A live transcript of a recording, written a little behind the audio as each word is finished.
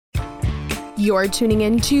You're tuning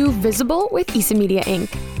in to Visible with Isa Media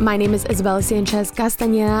Inc. My name is Isabella Sanchez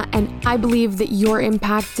Castañeda, and I believe that your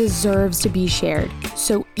impact deserves to be shared.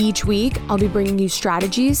 So each week, I'll be bringing you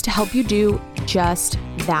strategies to help you do just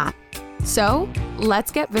that. So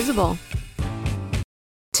let's get visible.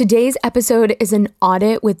 Today's episode is an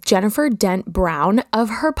audit with Jennifer Dent Brown of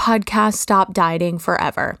her podcast, Stop Dieting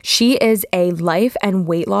Forever. She is a life and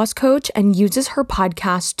weight loss coach and uses her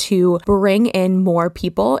podcast to bring in more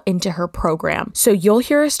people into her program. So you'll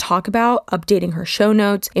hear us talk about updating her show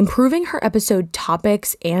notes, improving her episode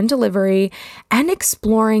topics and delivery, and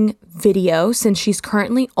exploring video since she's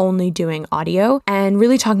currently only doing audio, and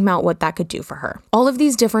really talking about what that could do for her. All of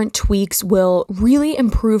these different tweaks will really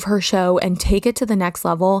improve her show and take it to the next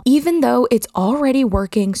level, even though it's already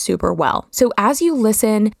working super well. So as you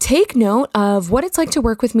listen, take note of what it's like to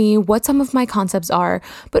work with me, what some of my concepts are,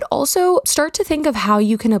 but also start to think of how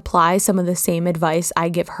you can apply some of the same advice I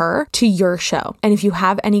give her to your show. And if you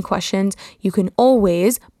have any questions, you can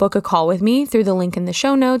always book a call with me through the link in the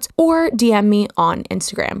show notes or DM me on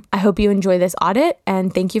Instagram. I hope you enjoy this audit,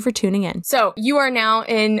 and thank you for tuning in. So you are now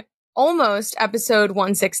in almost episode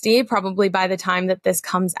 160, probably by the time that this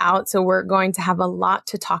comes out. So we're going to have a lot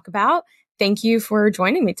to talk about. Thank you for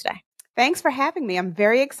joining me today. Thanks for having me. I'm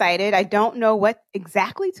very excited. I don't know what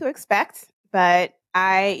exactly to expect, but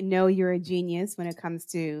I know you're a genius when it comes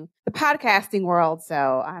to the podcasting world.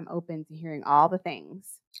 So I'm open to hearing all the things.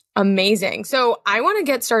 Amazing. So I want to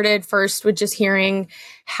get started first with just hearing,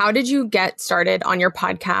 how did you get started on your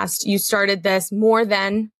podcast? You started this more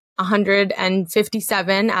than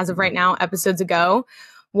 157 as of right now, episodes ago.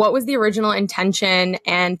 What was the original intention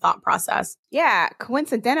and thought process? Yeah,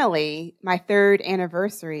 coincidentally, my third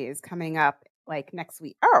anniversary is coming up like next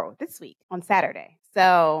week. This week on Saturday.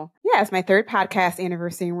 So yeah, it's my third podcast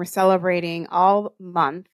anniversary, and we're celebrating all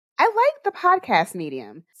month. I like the podcast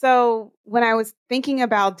medium. So when I was thinking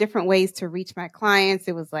about different ways to reach my clients,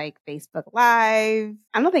 it was like Facebook Live.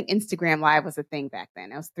 I don't think Instagram Live was a thing back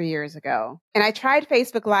then. That was 3 years ago. And I tried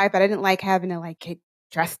Facebook Live, but I didn't like having to get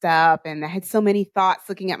dressed up. And I had so many thoughts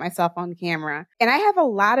looking at myself on camera. And I have a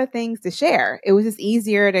lot of things to share. It was just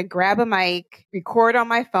easier to grab a mic, record on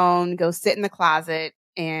my phone, go sit in the closet,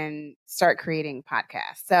 and start creating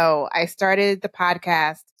podcasts. So I started the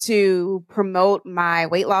podcast to promote my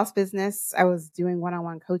weight loss business. I was doing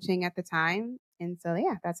one-on-one coaching at the time. And so,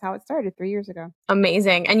 yeah, that's how it started 3 years ago.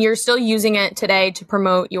 Amazing. And you're still using it today to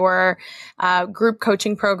promote your group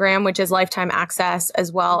coaching program, which is lifetime access,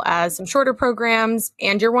 as well as some shorter programs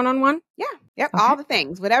and your one-on-one? Yeah. Yep. Okay. All the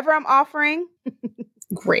things, whatever I'm offering.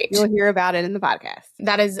 Great. You'll hear about it in the podcast.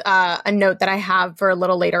 That is a note that I have for a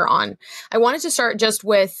little later on. I wanted to start just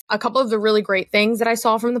with a couple of the really great things that I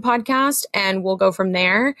saw from the podcast, and we'll go from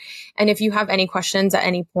there. And if you have any questions at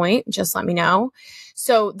any point, just let me know.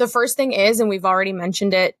 So the first thing is, and we've already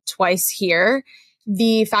mentioned it twice here,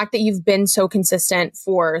 the fact that you've been so consistent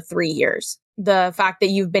for 3 years. The fact that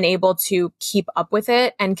you've been able to keep up with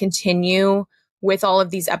it and continue with all of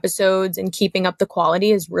these episodes and keeping up the quality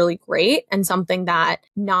is really great, and something that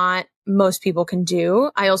not most people can do.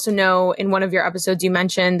 I also know in one of your episodes, you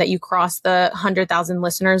mentioned that you crossed the 100,000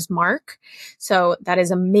 listeners mark. So that is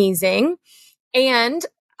amazing. And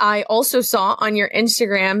I also saw on your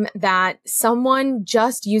Instagram that someone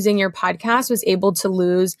just using your podcast was able to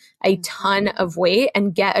lose a ton of weight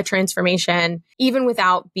and get a transformation even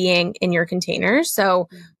without being in your containers. So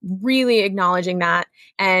really acknowledging that.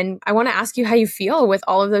 And I want to ask you how you feel with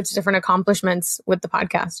all of those different accomplishments with the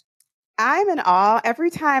podcast. I'm in awe.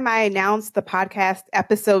 Every time I announce the podcast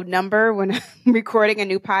episode number when I'm recording a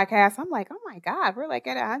new podcast, I'm like, oh my God, we're like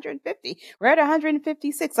at 150. We're at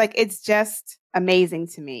 156. It's just amazing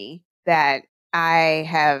to me that I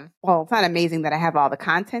have, well, it's not amazing that I have all the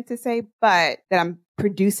content to say, but that I'm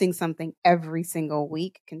producing something every single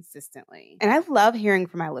week consistently. And I love hearing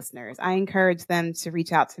from my listeners. I encourage them to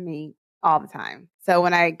reach out to me all the time. So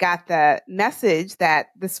when I got the message that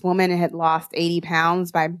this woman had lost 80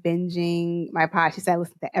 pounds by binging my pod, she said, I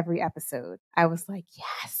listened to every episode. I was like,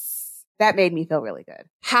 yes, that made me feel really good.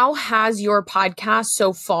 How has your podcast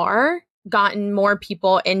so far gotten more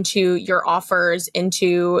people into your offers,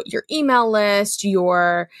 into your email list,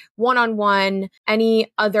 your one-on-one,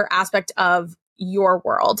 any other aspect of your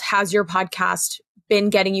world? Has your podcast been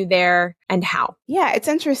getting you there, and how? Yeah, it's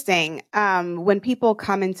interesting. When people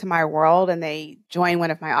come into my world and they join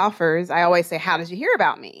one of my offers, I always say, how did you hear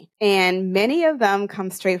about me? And many of them come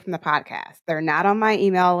straight from the podcast. They're not on my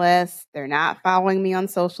email list. They're not following me on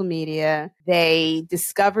social media. They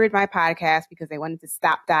discovered my podcast because they wanted to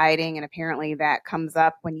stop dieting. And apparently that comes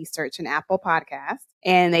up when you search an Apple podcast.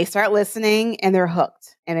 and they start listening and they're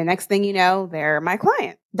hooked. And the next thing you know, they're my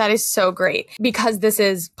client. That is so great. Because this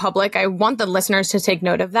is public, I want the listeners to take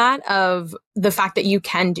note of that, of the fact that you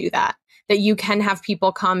can do that you can have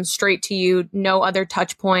people come straight to you, no other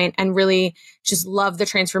touch point, and really just love the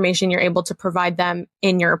transformation you're able to provide them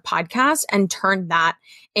in your podcast and turn that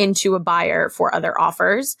into a buyer for other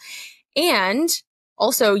offers. And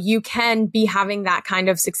also, you can be having that kind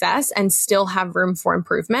of success and still have room for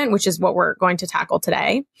improvement, which is what we're going to tackle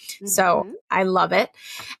today. Mm-hmm. So I love it.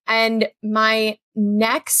 And my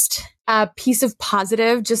next piece of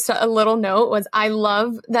positive, just a little note, was I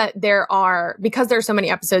love that because there are so many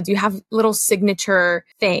episodes, you have little signature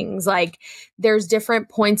things. Like there's different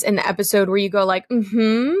points in the episode where you go like,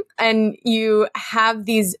 and you have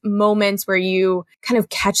these moments where you kind of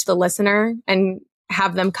catch the listener and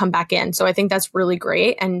have them come back in. So I think that's really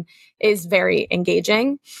great and is very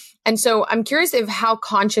engaging. And so I'm curious how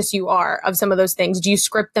conscious you are of some of those things. Do you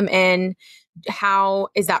script them in? How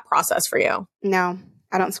is that process for you? No,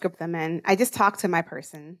 I don't script them in. I just talk to my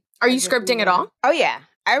person. Are you scripting at all? Oh yeah.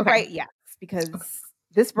 I write yes, because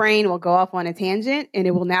this brain will go off on a tangent and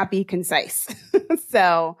it will not be concise.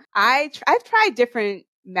 So I've tried different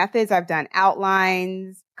methods. I've done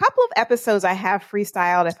outlines. A couple of episodes I have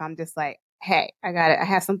freestyled if I'm just like, hey, I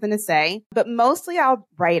have something to say. But mostly I'll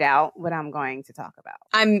write out what I'm going to talk about.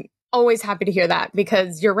 I'm always happy to hear that,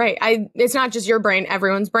 because you're right. It's not just your brain.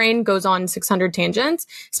 Everyone's brain goes on 600 tangents,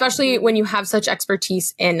 especially when you have such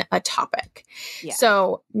expertise in a topic. Yeah.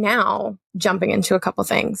 So now jumping into a couple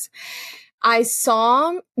things. I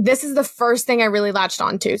saw, this is the first thing I really latched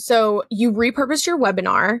onto. So you repurposed your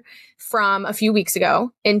webinar from a few weeks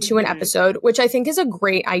ago into an episode, which I think is a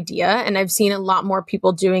great idea. And I've seen a lot more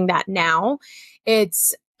people doing that now.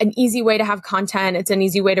 It's an easy way to have content. It's an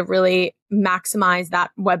easy way to really maximize that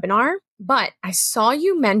webinar. But I saw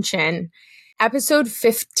you mention episode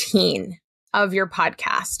 15 of your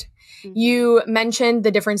podcast. You mentioned the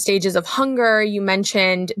different stages of hunger. You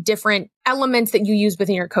mentioned different elements that you use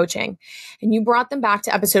within your coaching, and you brought them back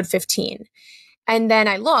to episode 15. And then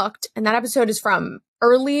I looked, and that episode is from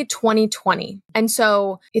early 2020. And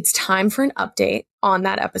so it's time for an update on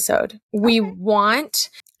that episode. We want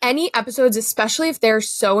any episodes, especially if they're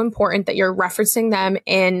so important that you're referencing them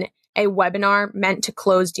in a webinar meant to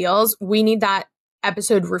close deals. We need that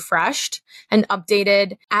episode refreshed and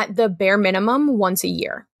updated at the bare minimum once a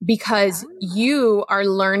year, because you are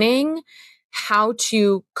learning how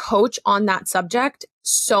to coach on that subject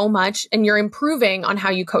so much, and you're improving on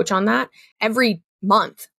how you coach on that every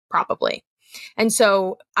month, probably. And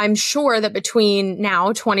so I'm sure that between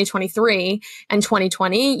now, 2023 and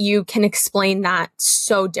 2020, you can explain that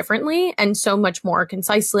so differently and so much more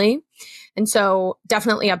concisely. And so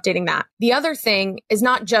definitely updating that. The other thing is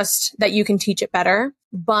not just that you can teach it better,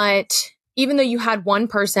 but even though you had one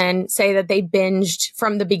person say that they binged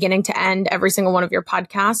from the beginning to end every single one of your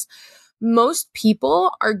podcasts, most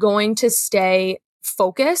people are going to stay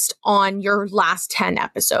focused on your last 10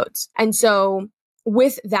 episodes. And so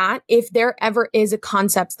with that, if there ever is a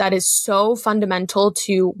concept that is so fundamental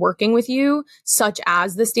to working with you, such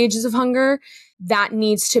as the stages of hunger, that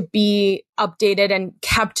needs to be updated and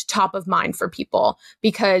kept top of mind for people,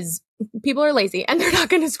 because people are lazy and they're not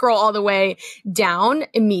going to scroll all the way down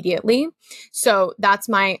immediately. So that's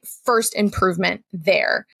my first improvement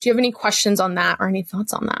there. Do you have any questions on that or any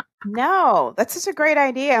thoughts on that? No, that's such a great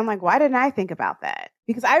idea. I'm like, why didn't I think about that?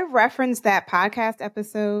 Because I referenced that podcast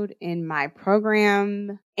episode in my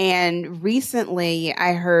program. And recently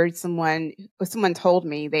I heard someone told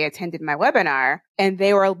me they attended my webinar and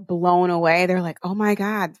they were blown away. They're like, oh my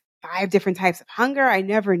God, 5 different types of hunger. I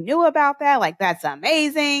never knew about that. Like, that's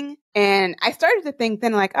amazing. And I started to think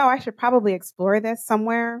then like, oh, I should probably explore this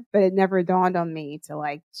somewhere, but it never dawned on me to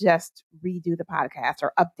like just redo the podcast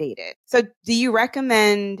or update it. So do you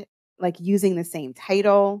recommend like using the same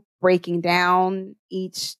title, breaking down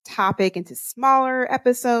each topic into smaller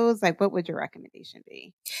episodes? Like, what would your recommendation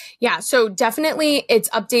be? Yeah, so definitely it's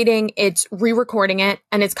updating, it's re-recording it,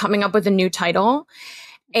 and it's coming up with a new title.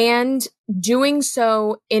 And doing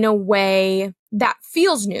so in a way that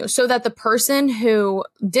feels new, so that the person who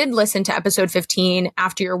did listen to episode 15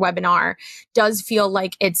 after your webinar does feel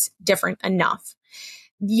like it's different enough.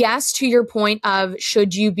 Yes, to your point of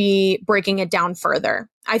should you be breaking it down further?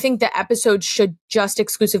 I think the episode should just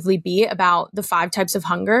exclusively be about the 5 types of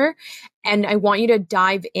hunger. And I want you to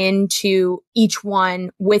dive into each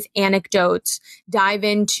one with anecdotes, dive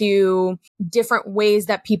into different ways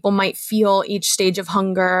that people might feel each stage of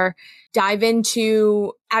hunger, dive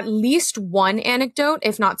into at least one anecdote,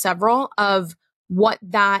 if not several, of what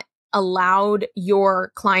that allowed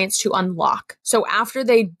your clients to unlock. So after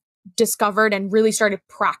they discovered and really started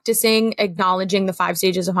practicing acknowledging the 5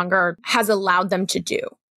 stages of hunger has allowed them to do.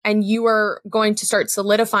 And you are going to start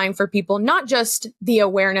solidifying for people, not just the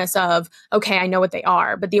awareness of, okay, I know what they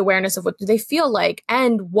are, but the awareness of what do they feel like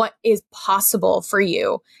and what is possible for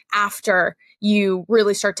you after you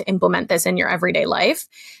really start to implement this in your everyday life.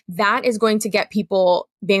 That is going to get people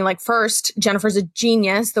being like, first, Jennifer's a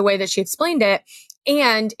genius, the way that she explained it.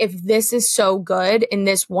 And if this is so good in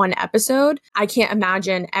this one episode, I can't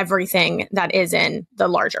imagine everything that is in the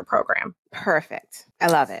larger program. Perfect. I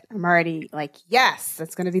love it. I'm already like, yes,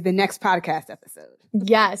 that's going to be the next podcast episode.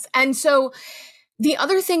 Yes. And so the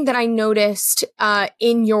other thing that I noticed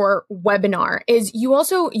in your webinar is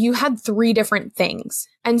you had 3 different things.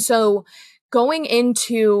 And so going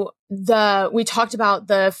into we talked about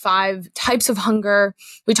the 5 types of hunger.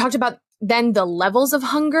 We talked about then the levels of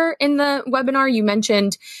hunger in the webinar. You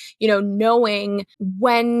mentioned, knowing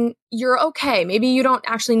when you're okay. Maybe you don't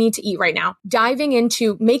actually need to eat right now. Diving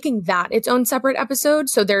into making that its own separate episode.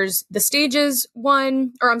 So there's the stages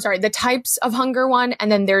the types of hunger one.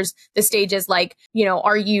 And then there's the stages like,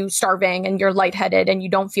 are you starving and you're lightheaded and you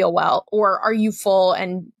don't feel well? Or are you full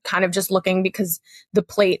and kind of just looking because the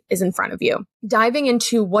plate is in front of you? Diving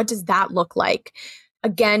into what does that look like?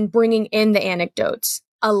 Again, bringing in the anecdotes,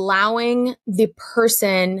 allowing the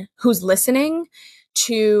person who's listening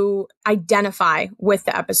to identify with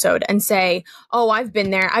the episode and say, oh, I've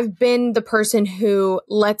been there. I've been the person who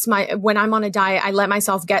when I'm on a diet, I let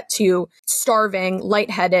myself get to starving,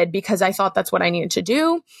 lightheaded because I thought that's what I needed to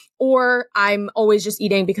do. Or I'm always just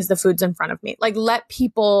eating because the food's in front of me. Like, let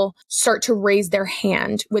people start to raise their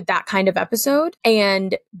hand with that kind of episode.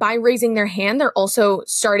 And by raising their hand, they're also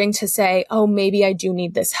starting to say, oh, maybe I do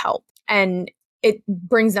need this help. And it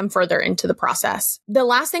brings them further into the process. The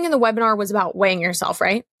last thing in the webinar was about weighing yourself,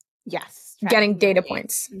 right? Yes. Getting data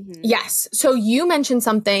points. Mm-hmm. Yes. So you mentioned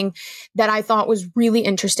something that I thought was really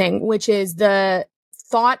interesting, which is the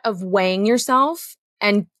thought of weighing yourself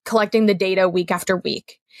and collecting the data week after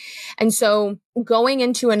week. And so going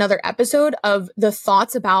into another episode of the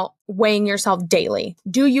thoughts about weighing yourself daily.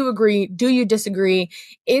 Do you agree? Do you disagree?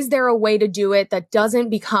 Is there a way to do it that doesn't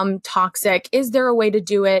become toxic? Is there a way to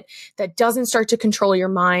do it that doesn't start to control your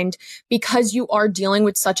mind? Because you are dealing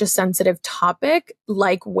with such a sensitive topic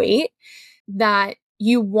like weight that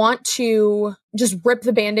you want to just rip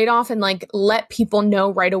the Band-Aid off and like let people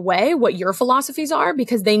know right away what your philosophies are,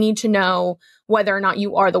 because they need to know whether or not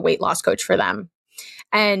you are the weight loss coach for them.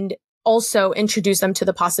 And also introduce them to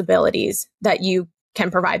the possibilities that you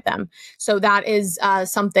can provide them. So that is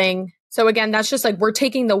something. So again, that's just like we're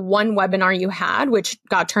taking the one webinar you had, which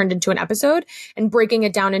got turned into an episode, and breaking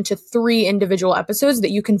it down into 3 individual episodes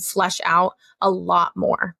that you can flesh out a lot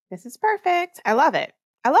more. This is perfect. I love it.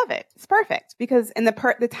 It's perfect because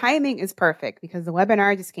the timing is perfect because the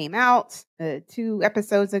webinar just came out 2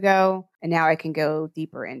 episodes ago, and now I can go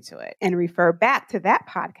deeper into it and refer back to that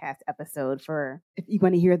podcast episode for if you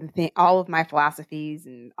want to hear all of my philosophies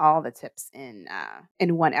and all the tips in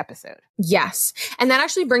one episode. Yes. And that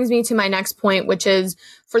actually brings me to my next point, which is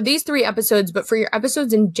for these 3 episodes, but for your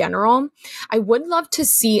episodes in general, I would love to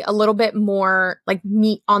see a little bit more like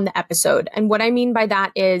meat on the episode. And what I mean by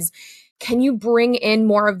that is, can you bring in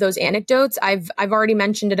more of those anecdotes? I've already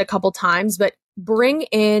mentioned it a couple times, but bring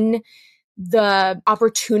in the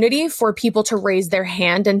opportunity for people to raise their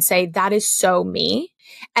hand and say, that is so me.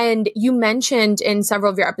 And you mentioned in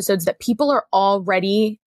several of your episodes that people are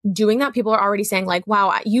already doing that. People are already saying like,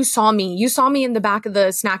 wow, you saw me in the back of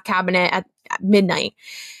the snack cabinet at midnight.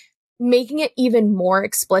 Making it even more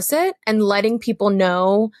explicit and letting people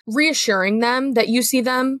know, reassuring them that you see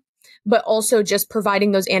them, but also just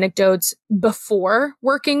providing those anecdotes before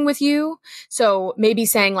working with you. So maybe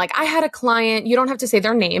saying like, I had a client, you don't have to say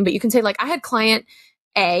their name, but you can say like, I had client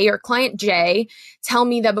A or client J tell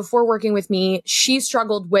me that before working with me, she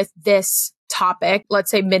struggled with this topic, let's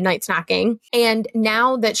say midnight snacking. And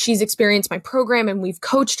now that she's experienced my program and we've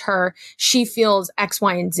coached her, she feels X,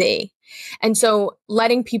 Y, and Z. And so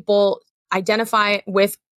letting people identify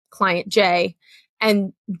with client J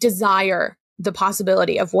and desire the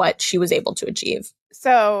possibility of what she was able to achieve.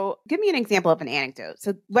 So give me an example of an anecdote.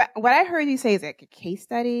 So what I heard you say is like a case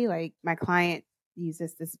study, like my client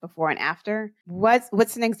uses this before and after.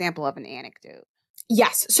 What's an example of an anecdote?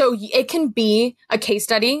 Yes. So it can be a case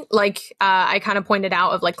study, like I kind of pointed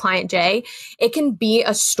out of like client J. It can be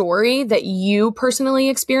a story that you personally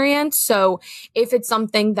experienced. So if it's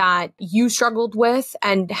something that you struggled with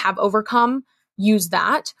and have overcome, use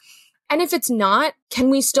that. And if it's not, can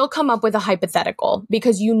we still come up with a hypothetical?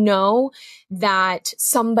 Because you know that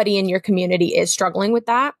somebody in your community is struggling with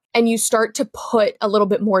that. and you start to put a little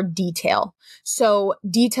bit more detail. So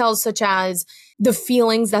details such as the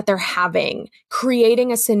feelings that they're having,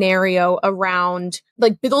 creating a scenario around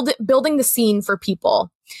like building the scene for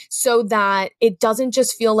people so that it doesn't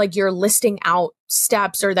just feel like you're listing out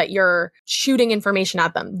steps or that you're shooting information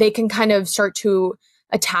at them. They can kind of start to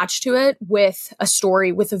attach to it with a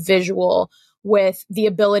story, with a visual, with the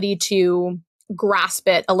ability to grasp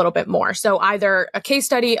it a little bit more. So either a case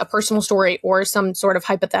study, a personal story, or some sort of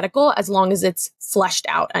hypothetical, as long as it's fleshed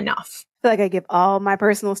out enough. I feel like I give all my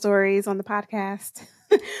personal stories on the podcast,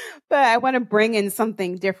 but I want to bring in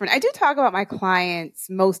something different. I do talk about my clients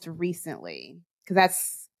most recently because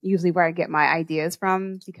that's usually where I get my ideas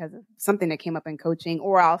from because of something that came up in coaching,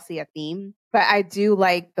 or I'll see a theme. But I do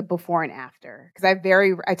like the before and after because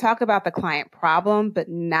I talk about the client problem, but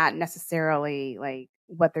not necessarily like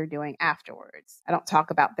what they're doing afterwards. I don't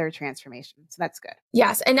talk about their transformation. So that's good.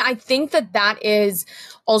 Yes. And I think that that is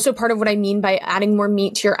also part of what I mean by adding more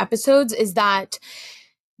meat to your episodes is that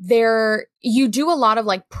you do a lot of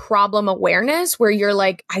like problem awareness where you're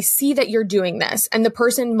like, I see that you're doing this. And the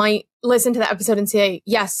person might listen to the episode and say,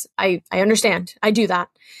 yes, I understand. I do that.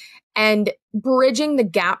 And bridging the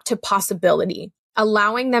gap to possibility,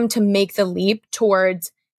 allowing them to make the leap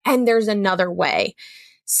towards, and there's another way.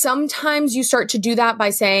 Sometimes you start to do that by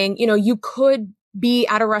saying, you could be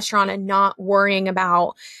at a restaurant and not worrying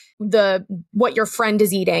about what your friend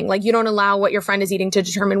is eating. Like you don't allow what your friend is eating to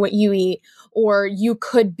determine what you eat, or you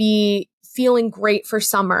could be feeling great for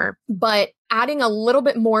summer, but adding a little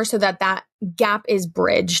bit more so that that gap is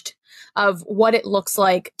bridged of what it looks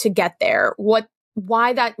like to get there,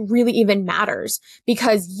 why that really even matters.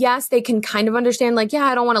 Because yes, they can kind of understand like, yeah,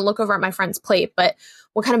 I don't want to look over at my friend's plate, but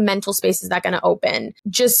what kind of mental space is that going to open?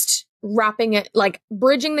 Just wrapping it, like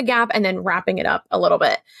bridging the gap and then wrapping it up a little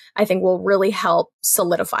bit, I think will really help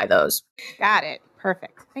solidify those. Got it.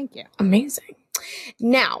 Perfect. Thank you. Amazing.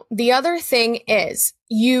 Now, the other thing is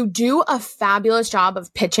you do a fabulous job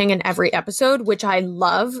of pitching in every episode, which I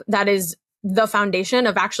love. That is the foundation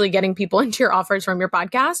of actually getting people into your offers from your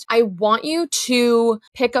podcast. I want you to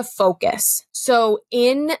pick a focus. So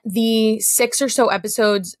in the 6 or so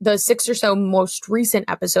most recent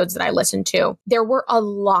episodes that I listened to, there were a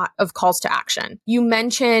lot of calls to action. You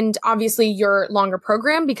mentioned obviously your longer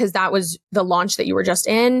program because that was the launch that you were just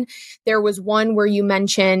in. There was one where you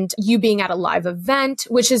mentioned you being at a live event,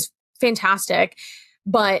 which is fantastic.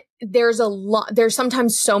 But there's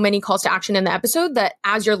sometimes so many calls to action in the episode that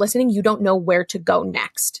as you're listening, you don't know where to go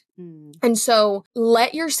next. And so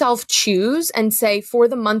let yourself choose and say, for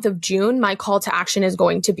the month of June, my call to action is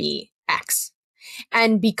going to be X.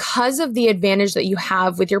 And because of the advantage that you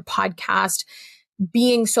have with your podcast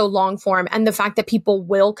being so long form and the fact that people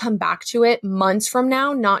will come back to it months from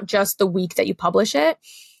now, not just the week that you publish it,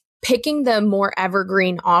 picking the more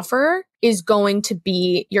evergreen offer is going to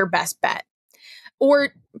be your best bet. Or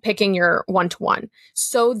picking your one-to-one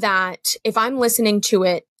so that if I'm listening to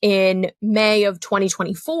it in May of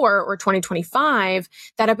 2024 or 2025,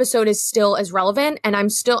 that episode is still as relevant. And I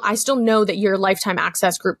still know that your lifetime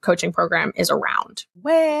access group coaching program is around.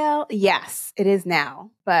 Well, yes, it is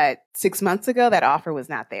now. But 6 months ago, that offer was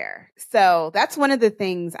not there. So that's one of the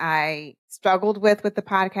things I struggled with the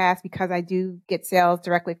podcast because I do get sales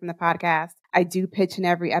directly from the podcast. I do pitch in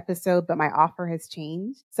every episode, but my offer has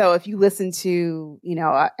changed. So if you listen to,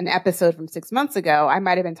 an episode from 6 months ago, I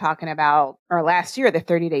might have been talking about, or last year, the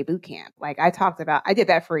 30-day boot camp. Like I did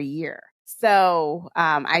that for a year. So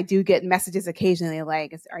I do get messages occasionally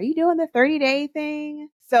like, are you doing the 30-day thing?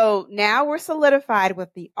 So now we're solidified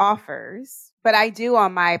with the offers, but I do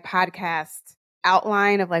on my podcast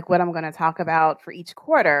outline of like what I'm going to talk about for each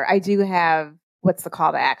quarter. I do have what's the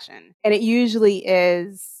call to action. And it usually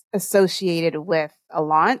is associated with a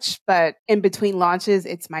launch, but in between launches,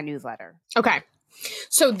 it's my newsletter. Okay.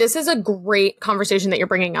 So this is a great conversation that you're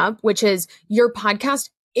bringing up, which is your podcast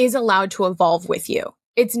is allowed to evolve with you.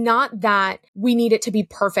 It's not that we need it to be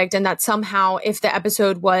perfect and that somehow if the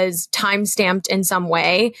episode was time-stamped in some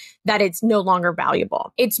way, that it's no longer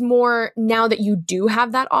valuable. It's more now that you do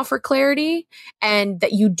have that offer clarity and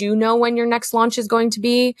that you do know when your next launch is going to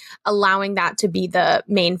be, allowing that to be the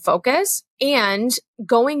main focus. And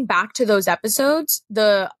going back to those episodes,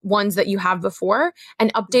 the ones that you have before,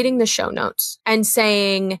 and updating the show notes and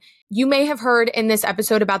saying, you may have heard in this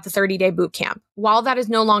episode about the 30-day boot camp. While that is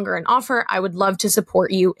no longer an offer, I would love to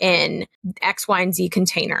support you in X, Y, and Z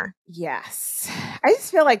container. Yes. I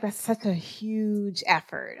just feel like that's such a huge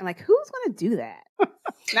effort. And like, who's going to do that?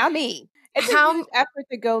 Not me. It's a huge effort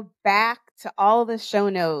to go back to all the show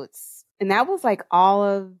notes And that was like all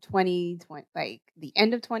of 2020, like the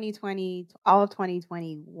end of 2020, all of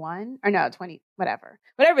 2021, or no, 20, whatever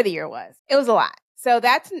the year was. It was a lot. So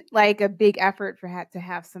that's like a big effort to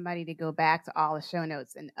have somebody to go back to all the show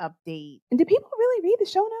notes and update. And do people really read the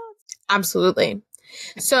show notes? Absolutely.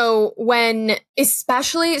 So when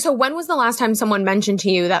was the last time someone mentioned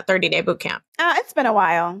to you that 30-day boot camp? It's been a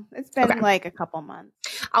while. It's been like a couple months.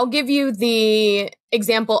 I'll give you the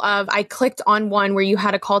example of, I clicked on one where you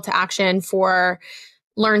had a call to action for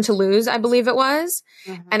Learn to Lose, I believe it was.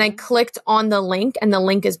 Mm-hmm. And I clicked on the link and the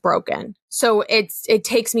link is broken. So it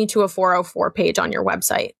takes me to a 404 page on your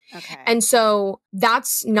website. Okay. And so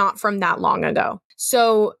that's not from that long ago.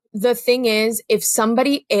 So the thing is, if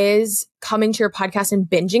somebody is coming to your podcast and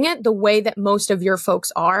binging it the way that most of your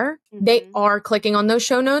folks are, they are clicking on those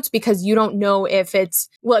show notes because you don't know if it's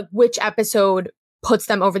like which episode puts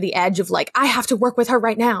them over the edge of like, I have to work with her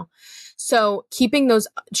right now. So keeping those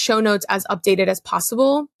show notes as updated as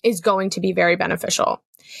possible is going to be very beneficial.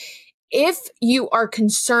 If you are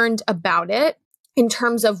concerned about it in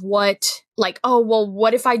terms of what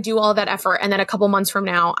if I do all that effort and then a couple months from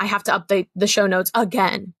now, I have to update the show notes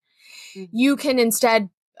again. You can instead,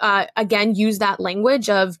 again, use that language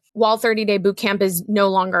of, while 30-day bootcamp is no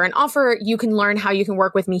longer an offer, you can learn how you can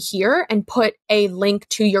work with me here and put a link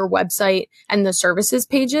to your website and the services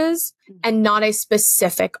pages and not a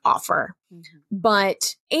specific offer.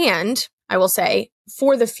 But I will say,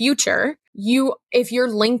 for the future, if you're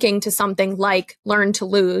linking to something like Learn to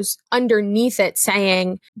Lose, underneath it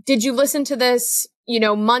saying, did you listen to this,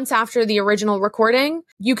 months after the original recording?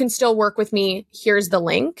 You can still work with me. Here's the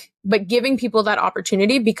link. But giving people that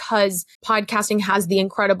opportunity, because podcasting has the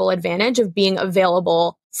incredible advantage of being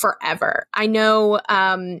available forever. I know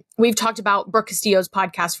we've talked about Brooke Castillo's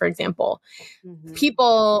podcast, for example.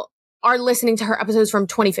 People are listening to her episodes from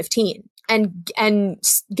 2015 and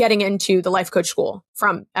getting into the life coach school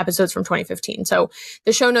from episodes from 2015. So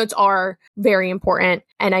the show notes are very important.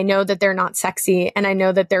 And I know that they're not sexy and I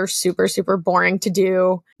know that they're super, super boring to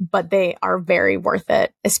do, but they are very worth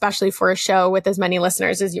it, especially for a show with as many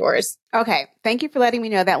listeners as yours. Okay. Thank you for letting me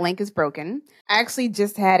know that link is broken. I actually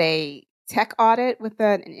just had a tech audit with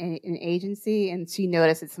an agency, and she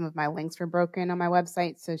noticed that some of my links were broken on my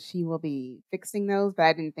website, so she will be fixing those, but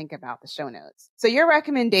I didn't think about the show notes. So your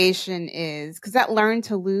recommendation is, because that Learn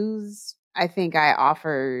to Lose, I think I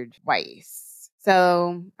offered twice.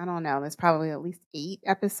 So I don't know, there's probably at least 8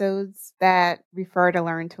 episodes that refer to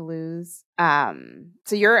Learn to Lose.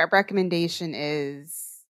 So your recommendation is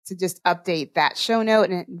to just update that show note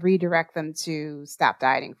and redirect them to Stop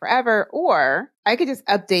Dieting Forever. Or I could just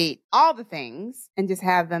update all the things and just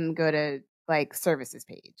have them go to like services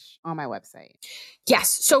page on my website. Yes.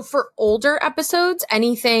 So for older episodes,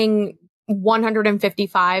 anything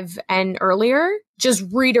 155 and earlier, just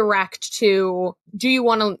redirect to, do you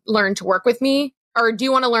want to learn to work with me? Or do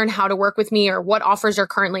you want to learn how to work with me, or what offers are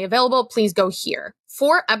currently available? Please go here.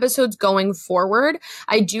 For episodes going forward,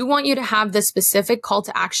 I do want you to have the specific call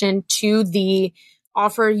to action to the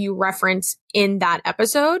offer you reference in that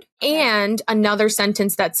episode. And another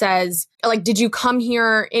sentence that says, like, did you come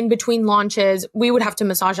here in between launches? We would have to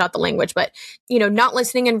massage out the language, but, not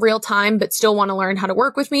listening in real time, but still want to learn how to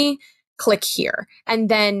work with me. Click here. And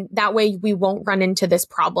then that way we won't run into this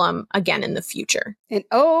problem again in the future. And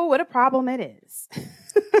what a problem it is.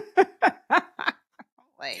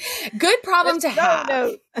 Good problem to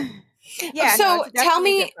have. Yeah. So tell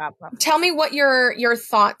me what your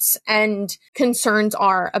thoughts and concerns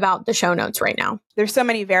are about the show notes right now. There's so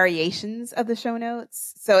many variations of the show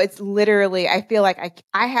notes. So it's literally, I feel like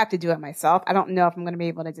I have to do it myself. I don't know if I'm going to be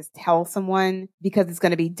able to just tell someone, because it's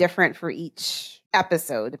going to be different for each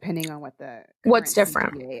episode, depending on what's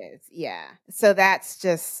different CTA is. Yeah. So that's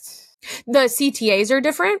just... The CTAs are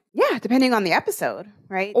different? Yeah, depending on the episode,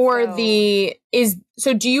 right? Or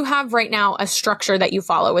so do you have right now a structure that you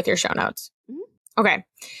follow with your show notes? Mm-hmm. Okay.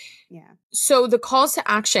 Yeah. So the calls to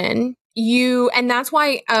action, and that's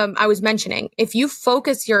why I was mentioning, if you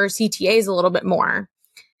focus your CTAs a little bit more,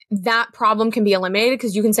 that problem can be eliminated,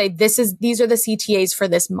 because you can say, these are the CTAs for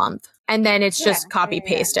this month. And then it's just copy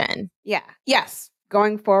paste in. Yeah. Yes.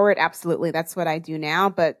 Going forward, absolutely. That's what I do now.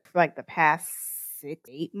 But for like the past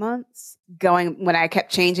 6-8 months, when I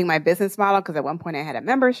kept changing my business model, because at one point I had a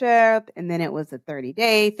membership and then it was a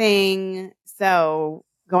 30-day thing. So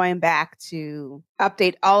going back to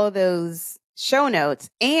update all of those show notes,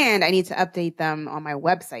 and I need to update them on my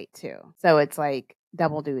website too. So it's like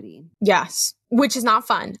double duty. Yes, which is not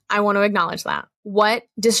fun. I want to acknowledge that. What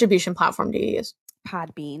distribution platform do you use?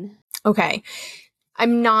 Podbean. Okay.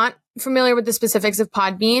 I'm not familiar with the specifics of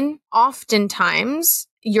Podbean. Oftentimes,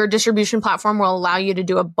 your distribution platform will allow you to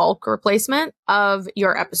do a bulk replacement of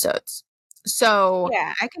your episodes. So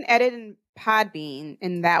yeah, I can edit in Podbean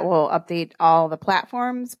and that will update all the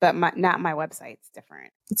platforms, but not my website. It's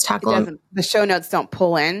different. It doesn't, the show notes don't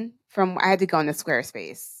pull in from, I had to go into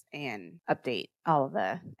Squarespace and update all of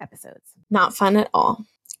the episodes. Not fun at all.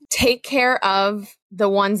 Take care of the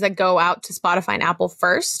ones that go out to Spotify and Apple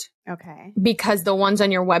first. Okay. Because the ones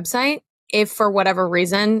on your website, if for whatever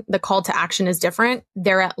reason the call to action is different,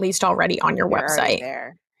 they're at least already on your website. Already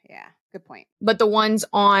there. Yeah, good point. But the ones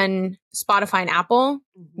on Spotify and Apple,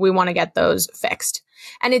 we want to get those fixed.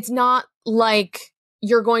 And it's not like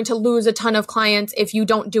you're going to lose a ton of clients if you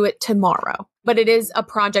don't do it tomorrow. But it is a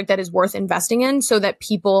project that is worth investing in so that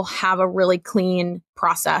people have a really clean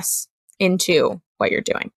process into what you're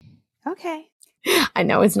doing. Okay. I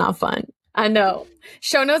know it's not fun. I know.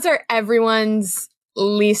 Show notes are everyone's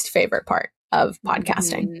least favorite part of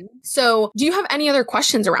podcasting. Mm-hmm. So do you have any other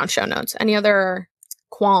questions around show notes? Any other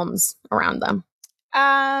qualms around them?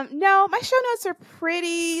 No, my show notes are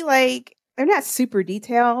pretty, like, they're not super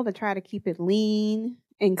detailed. I try to keep it lean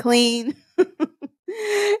and clean.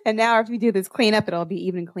 And now if we do this cleanup, it'll be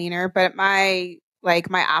even cleaner. But my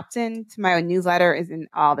opt-in to my newsletter is in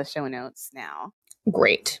all the show notes now.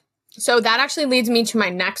 Great. So that actually leads me to my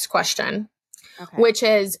next question, which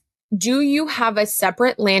is, do you have a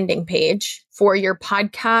separate landing page for your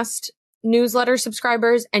podcast newsletter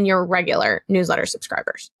subscribers and your regular newsletter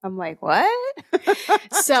subscribers? I'm like, what?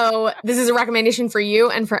 So this is a recommendation for you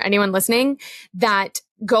and for anyone listening that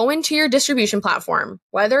go into your distribution platform,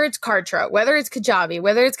 whether it's Kartra, whether it's Kajabi,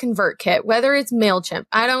 whether it's ConvertKit, whether it's MailChimp.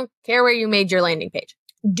 I don't care where you made your landing page.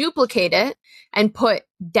 Duplicate it and put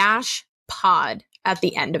 -pod at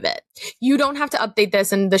the end of it. You don't have to update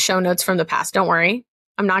this in the show notes from the past. Don't worry.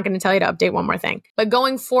 I'm not going to tell you to update one more thing. But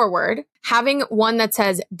going forward, having one that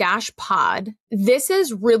says -pod, this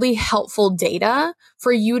is really helpful data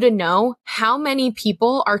for you to know how many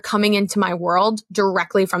people are coming into my world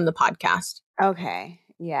directly from the podcast. Okay.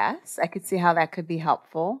 Yes, I could see how that could be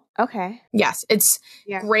helpful. Okay. Yes, it's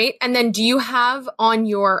great. And then do you have on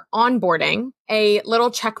your onboarding a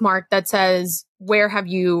little check mark that says, where have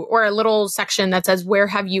you, or a little section that says, where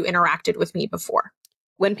have you interacted with me before?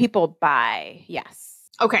 When people buy, yes.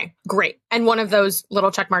 Okay, great. And one of those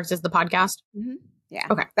little check marks is the podcast? Mm-hmm. Yeah.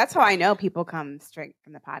 Okay. That's how I know people come straight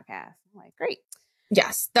from the podcast. I'm like, great.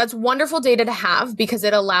 Yes, that's wonderful data to have because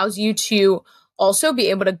it allows you to also be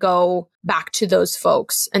able to go back to those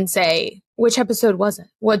folks and say, which episode was it?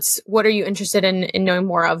 What are you interested in knowing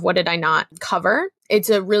more of? What did I not cover? It's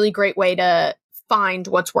a really great way to find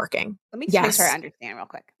what's working. Let me just make sure I understand real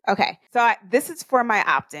quick. Okay. So this is for my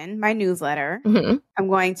opt-in, my newsletter. Mm-hmm. I'm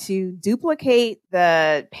going to duplicate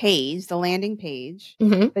the page, the landing page,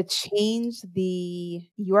 but change the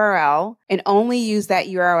URL and only use that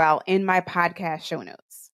URL in my podcast show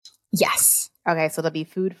notes. Yes. Okay, so it'll be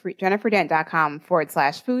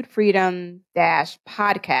jenniferdent.com/food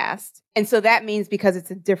freedom-podcast. And so that means because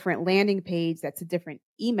it's a different landing page, that's a different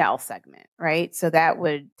email segment, right? So that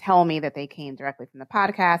would tell me that they came directly from the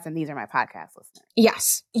podcast and these are my podcast listeners.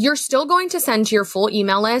 Yes. You're still going to send to your full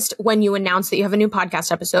email list when you announce that you have a new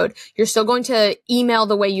podcast episode. You're still going to email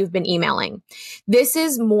the way you've been emailing. This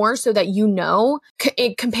is more so that you know,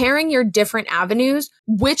 comparing your different avenues,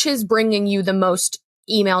 which is bringing you the most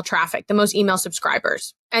email traffic, the most email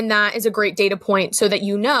subscribers. And that is a great data point so that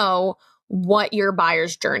you know what your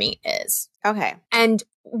buyer's journey is. Okay. And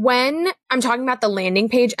when I'm talking about the landing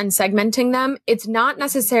page and segmenting them, it's not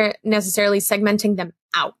necessarily segmenting them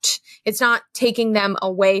out. It's not taking them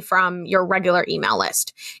away from your regular email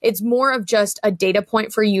list. It's more of just a data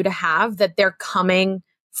point for you to have that they're coming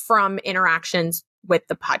from interactions with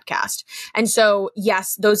the podcast. And so,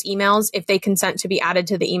 yes, those emails, if they consent to be added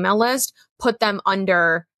to the email list, put them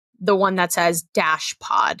under the one that says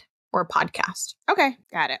 -pod or podcast. Okay,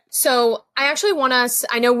 got it. So I actually want us,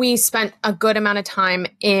 I know we spent a good amount of time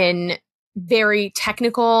in very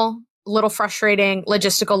technical, little frustrating,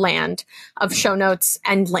 logistical land of show notes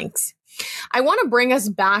and links. I want to bring us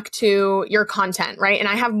back to your content, right? And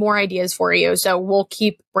I have more ideas for you, so we'll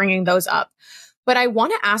keep bringing those up. But I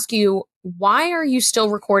want to ask you, why are you still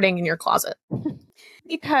recording in your closet?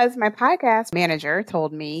 Because my podcast manager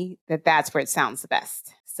told me that that's where it sounds the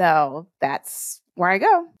best. So that's where I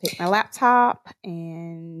go. Take my laptop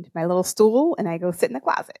and my little stool and I go sit in the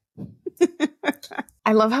closet.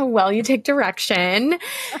 I love how well you take direction.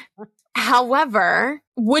 However,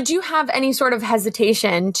 would you have any sort of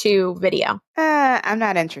hesitation to video? I'm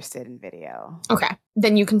not interested in video. Okay.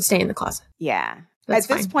 Then you can stay in the closet. Yeah. That's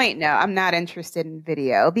At this fine. point, no, I'm not interested in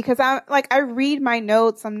video because I read my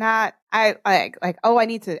notes. I'm not, oh, I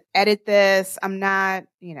need to edit this. I'm not,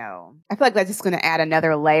 I feel like that's just going to add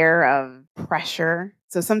another layer of pressure.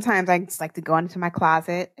 So sometimes I just like to go into my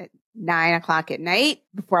closet at 9 o'clock at night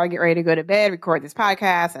before I get ready to go to bed, record this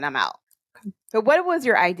podcast, and I'm out. So what was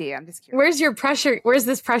your idea? I'm just curious. Where's your pressure? Where's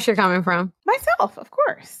this pressure coming from? Myself, of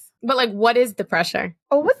course. But like, what is the pressure?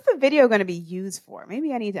 Oh, what's the video going to be used for?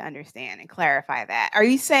 Maybe I need to understand and clarify that. Are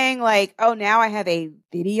you saying like, oh, now I have a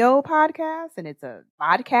video podcast and it's a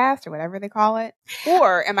podcast or whatever they call it?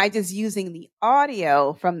 Or am I just using the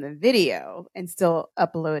audio from the video and still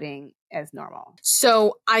uploading as normal?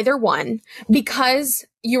 So either one, because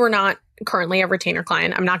you are not currently a retainer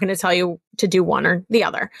client, I'm not going to tell you to do one or the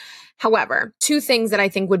other. However, two things that I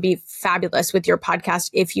think would be fabulous with your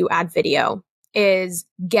podcast if you add video is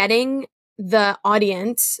getting the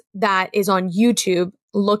audience that is on YouTube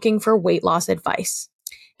looking for weight loss advice.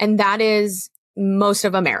 And that is most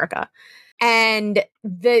of America. And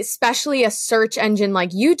especially a search engine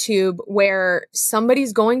like YouTube, where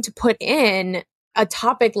somebody's going to put in a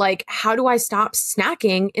topic like, how do I stop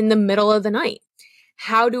snacking in the middle of the night?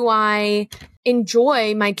 How do I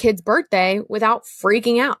enjoy my kid's birthday without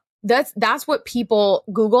freaking out? That's what people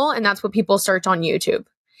Google, and that's what people search on YouTube.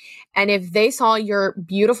 And if they saw your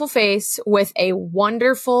beautiful face with a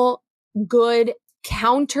wonderful, good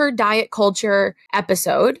counter diet culture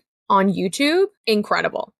episode on YouTube,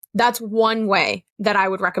 incredible. That's one way that I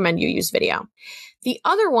would recommend you use video. The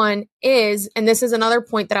other one is, and this is another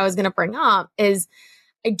point that I was going to bring up, is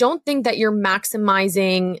I don't think that you're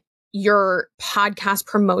maximizing your podcast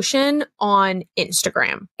promotion on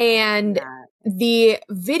Instagram. And the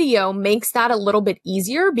video makes that a little bit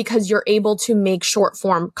easier because you're able to make short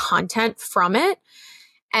form content from it.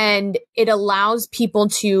 And it allows people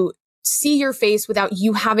to see your face without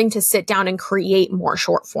you having to sit down and create more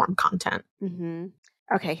short form content. Mm-hmm.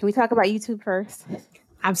 Okay. Can we talk about YouTube first?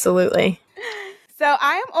 Absolutely. So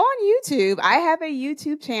I am on YouTube. I have a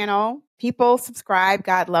YouTube channel. People subscribe.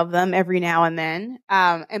 God love them every now and then.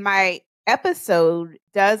 And my episode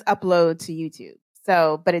does upload to YouTube.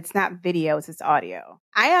 So, but it's not video, it's just audio.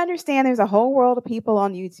 I understand there's a whole world of people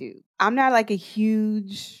on YouTube. I'm not like a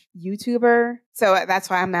huge YouTuber. So that's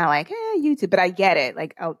why I'm not like, YouTube, but I get it.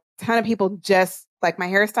 Like a ton of people just like my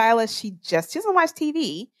hairstylist. She doesn't watch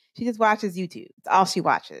TV. She just watches YouTube. It's all she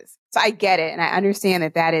watches. So I get it. And I understand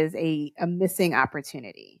that is a missing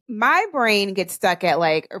opportunity. My brain gets stuck at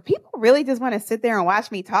like, are people really just want to sit there and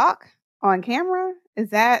watch me talk on camera?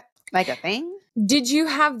 Is that like a thing? Did you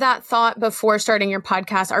have that thought before starting your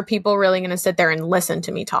podcast? Are people really going to sit there and listen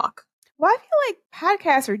to me talk? Well, I feel like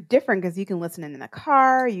podcasts are different because you can listen in the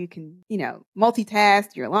car, you can,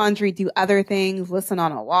 multitask, your laundry, do other things, listen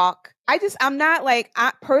on a walk. I'm not like,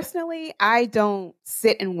 I don't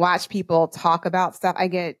sit and watch people talk about stuff.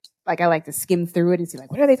 I like to skim through it and see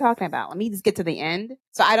like, what are they talking about? Let me just get to the end.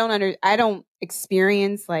 So I don't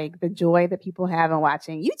experience like the joy that people have in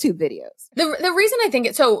watching YouTube videos. The reason I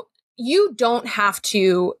think so you don't have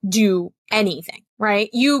to do anything, right?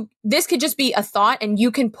 This could just be a thought and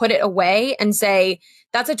you can put it away and say,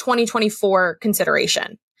 that's a 2024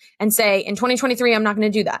 consideration, and say in 2023, I'm not going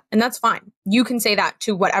to do that. And that's fine. You can say that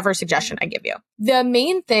to whatever suggestion I give you. The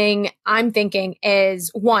main thing I'm thinking is,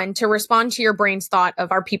 one, to respond to your brain's thought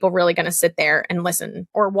of, are people really going to sit there and listen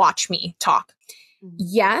or watch me talk? Mm-hmm.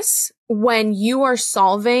 Yes. When you are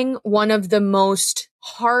solving one of the most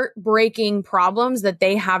heartbreaking problems that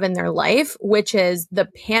they have in their life, which is the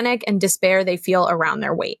panic and despair they feel around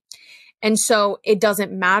their weight. And so it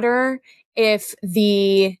doesn't matter if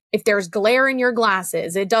there's glare in your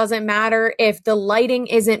glasses. It doesn't matter if the lighting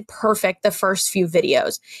isn't perfect the first few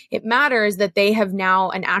videos. It matters that they have now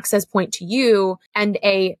an access point to you and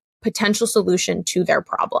a potential solution to their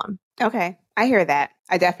problem. Okay. I hear that.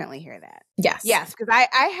 I definitely hear that. Yes. Yes. Because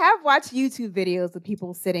I have watched YouTube videos of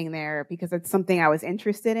people sitting there because it's something I was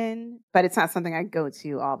interested in, but it's not something I go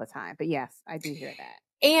to all the time. But yes, I do hear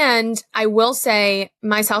that. And I will say,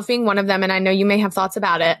 myself being one of them, and I know you may have thoughts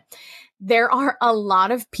about it, there are a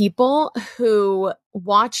lot of people who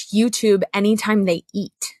watch YouTube anytime they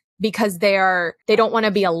eat because they don't want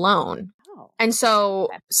to be alone. Oh, and so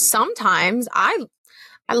sometimes I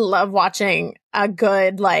love watching a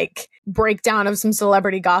good like breakdown of some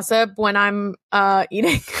celebrity gossip when I'm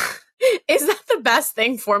eating. Is that the best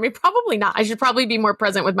thing for me? Probably not. I should probably be more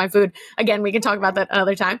present with my food. Again, we can talk about that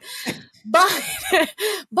another time. But,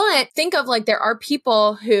 but think of like, there are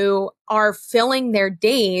people who are filling their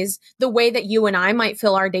days the way that you and I might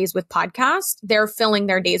fill our days with podcasts. They're filling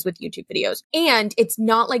their days with YouTube videos. And it's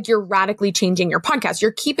not like you're radically changing your podcast.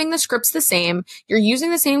 You're keeping the scripts the same. You're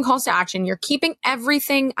using the same calls to action. You're keeping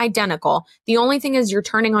everything identical. The only thing is you're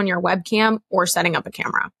turning on your webcam or setting up a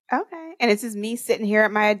camera. Okay. And it's just me sitting here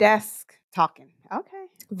at my desk talking. Okay.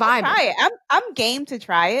 Vibe. Try it. I'm game to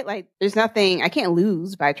try it. Like, there's nothing I can't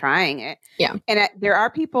lose by trying it. Yeah. And there are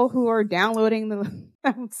people who are downloading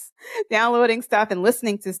downloading stuff and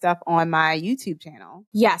listening to stuff on my YouTube channel.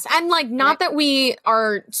 Yes. And like, not that we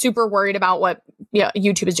are super worried about what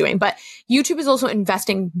YouTube is doing, but YouTube is also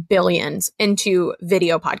investing billions into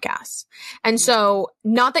video podcasts. And so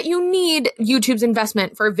not that you need YouTube's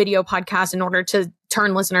investment for video podcasts in order to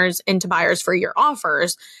turn listeners into buyers for your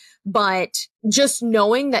offers, but just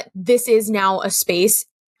knowing that this is now a space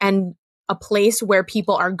and a place where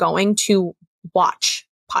people are going to watch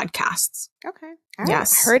podcasts. Okay.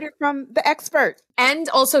 Yes. I heard it from the expert. And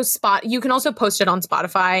also you can also post it on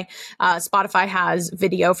Spotify. Spotify has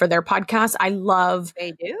video for their podcast. I love.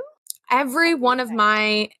 They do? Every one of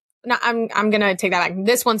my, no, I'm going to take that back.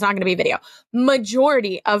 This one's not going to be video.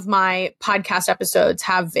 Majority of my podcast episodes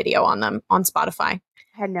have video on them on Spotify.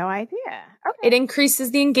 I had no idea. Okay. It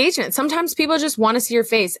increases the engagement. Sometimes people just want to see your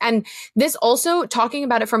face. And this also, talking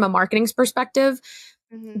about it from a marketing perspective,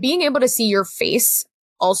 being able to see your face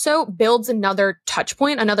also builds another touch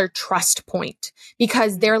point, another trust point,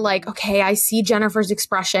 because they're like, okay, I see Jennifer's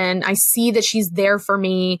expression. I see that she's there for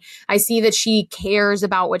me. I see that she cares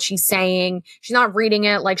about what she's saying. She's not reading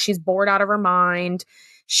it like she's bored out of her mind.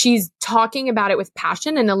 She's talking about it with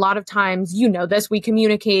passion. And a lot of times, you know this, we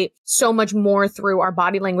communicate so much more through our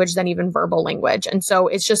body language than even verbal language. And so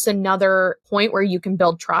it's just another point where you can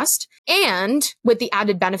build trust. And with the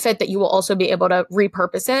added benefit that you will also be able to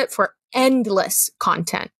repurpose it for endless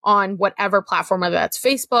content on whatever platform, whether that's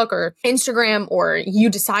Facebook or Instagram, or you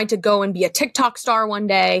decide to go and be a TikTok star one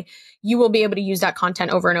day, you will be able to use that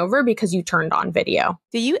content over and over because you turned on video.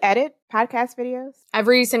 Do you edit podcast videos?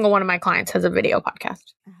 Every single one of my clients has a video podcast.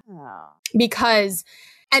 Oh. Because,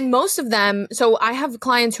 and most of them, so I have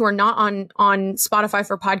clients who are not on Spotify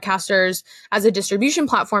for podcasters as a distribution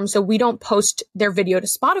platform. So we don't post their video to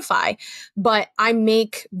Spotify, but I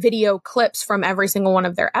make video clips from every single one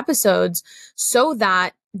of their episodes so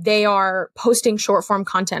that they are posting short form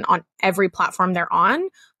content on every platform they're on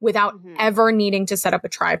without ever needing to set up a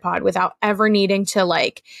tripod, without ever needing to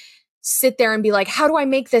like sit there and be like, how do I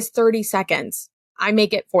make this 30 seconds? I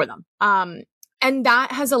make it for them. And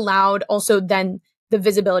that has allowed also then the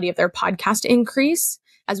visibility of their podcast to increase,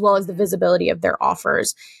 as well as the visibility of their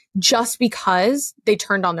offers, just because they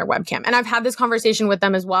turned on their webcam. And I've had this conversation with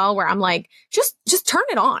them as well, where I'm like, just turn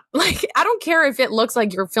it on. Like, I don't care if it looks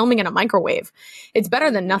like you're filming in a microwave. It's better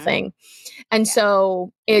than nothing. And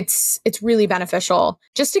so it's really beneficial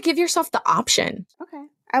just to give yourself the option. Okay.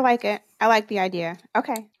 I like it. I like the idea.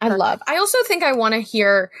 Okay. I also think I want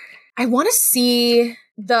to see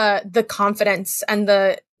the confidence and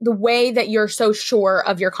the way that you're so sure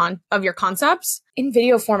of your concepts in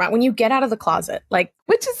video format when you get out of the closet, like,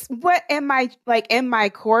 which is what in my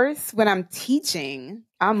course when I'm teaching,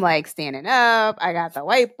 I'm like standing up, I got the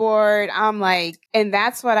whiteboard, I'm like, and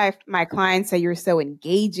that's what my clients say, you're so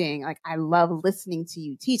engaging. Like, I love listening to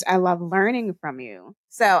you teach. I love learning from you.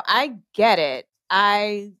 So I get it.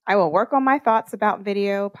 I will work on my thoughts about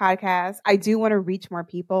video podcasts. I do want to reach more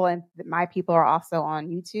people, and my people are also on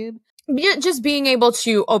YouTube. Just being able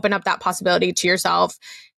to open up that possibility to yourself.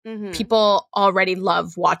 People already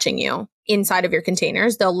love watching you inside of your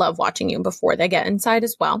containers. They'll love watching you before they get inside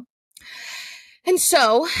as well. And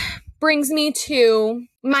so brings me to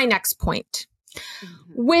my next point,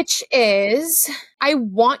 which is I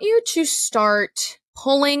want you to start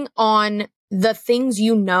pulling on the things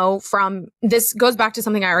you know from, this goes back to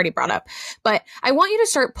something I already brought up, but I want you to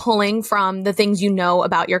start pulling from the things you know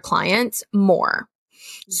about your clients more.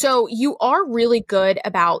 So you are really good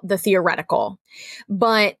about the theoretical,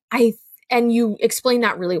 and you explain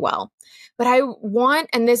that really well. But I want,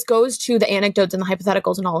 and this goes to the anecdotes and the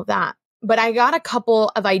hypotheticals and all of that, but I got a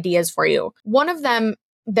couple of ideas for you. One of them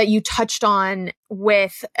that you touched on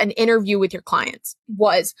with an interview with your clients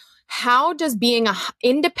was, how does being an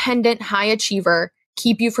independent high achiever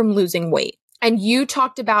keep you from losing weight? And you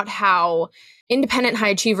talked about how independent high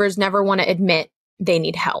achievers never want to admit they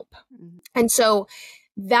need help. And so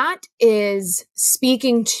that is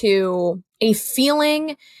speaking to a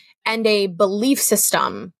feeling and a belief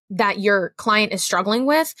system that your client is struggling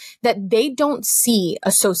with that they don't see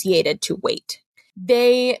associated to weight.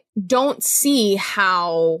 they don't see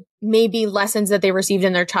how maybe lessons that they received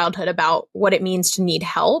in their childhood about what it means to need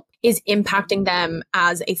help is impacting them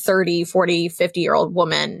as a 30, 40, 50-year-old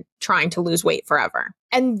woman trying to lose weight forever.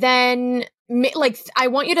 And then I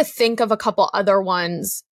want you to think of a couple other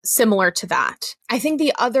ones similar to that. I think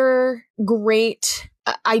the other great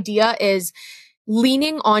idea is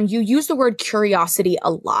leaning on, you use the word curiosity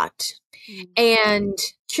a lot. And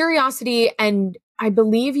curiosity, and I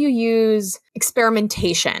believe you use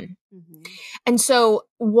experimentation. And so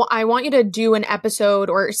I want you to do an episode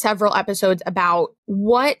or several episodes about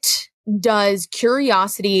what does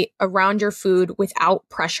curiosity around your food without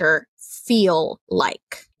pressure feel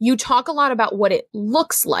like. You talk a lot about what it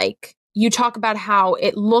looks like. You talk about how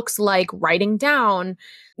it looks like writing down,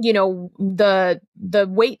 the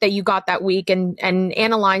weight that you got that week and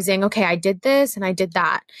analyzing, okay, I did this and I did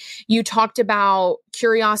that. You talked about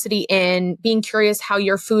curiosity in being curious how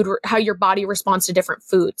your body responds to different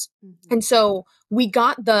foods. And so we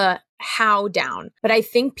got the how down, but I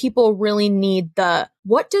think people really need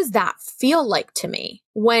what does that feel like to me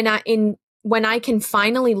when I can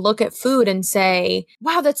finally look at food and say,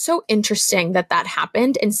 wow, that's so interesting that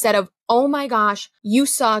happened, instead of, oh my gosh, you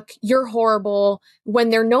suck, you're horrible, when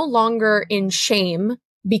they're no longer in shame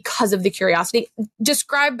because of the curiosity.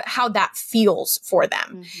 Describe how that feels for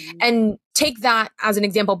them and take that as an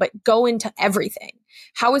example, but go into everything.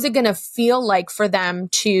 How is it going to feel like for them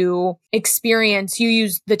to experience, you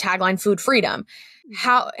use the tagline food freedom.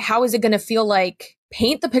 How is it going to feel like?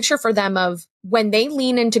 Paint the picture for them of when they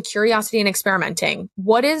lean into curiosity and experimenting,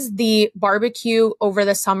 what is the barbecue over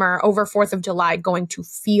the summer, over 4th of July going to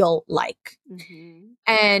feel like?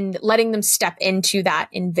 And letting them step into that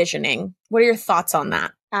envisioning. What are your thoughts on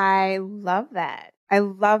that? I love that. I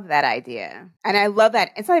love that idea. And I love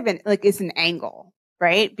that it's not even like it's an angle,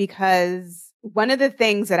 right? Because one of the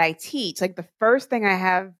things that I teach, like the first thing I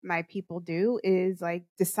have my people do is like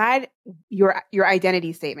decide your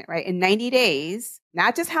identity statement, right? In 90 days,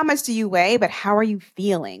 not just how much do you weigh, but how are you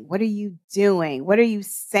feeling? What are you doing? What are you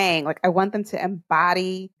saying? Like I want them to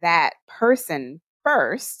embody that person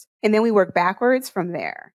first, and then we work backwards from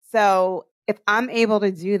there. So if I'm able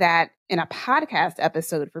to do that in a podcast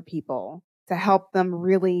episode for people to help them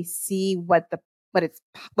really see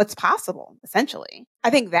what's possible, essentially,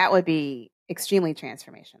 I think that would be extremely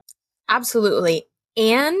transformational. Absolutely.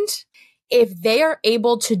 And if they are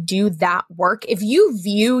able to do that work, if you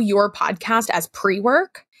view your podcast as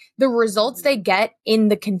pre-work, the results they get in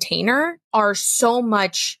the container are so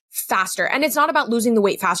much faster. And it's not about losing the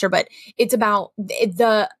weight faster, but it's about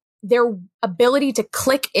their ability to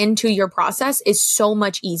click into your process is so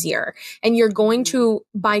much easier. And you're going to,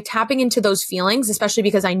 by tapping into those feelings, especially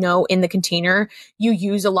because I know in the container, you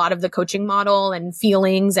use a lot of the coaching model and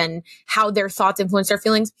feelings and how their thoughts influence their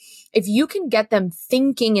feelings. If you can get them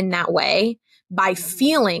thinking in that way by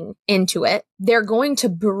feeling into it, they're going to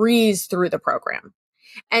breeze through the program.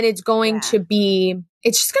 And it's going to be,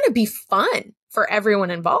 it's just going to be fun for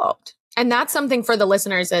everyone involved. And that's something for the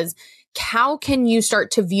listeners is, how can you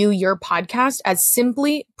start to view your podcast as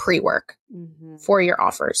simply pre-work for your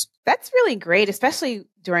offers? That's really great, especially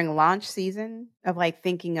during launch season of like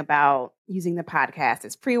thinking about using the podcast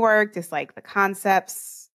as pre-work, just like the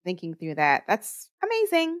concepts, thinking through that. That's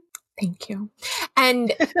amazing. Thank you.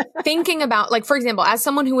 And thinking about, like, for example, as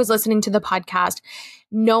someone who was listening to the podcast,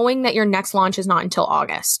 knowing that your next launch is not until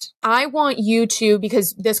August, I want you to,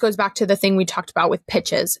 because this goes back to the thing we talked about with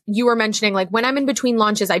pitches. You were mentioning, like, when I'm in between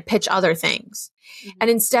launches, I pitch other things. And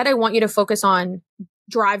instead, I want you to focus on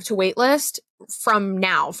drive to waitlist from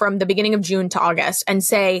the beginning of June to August, and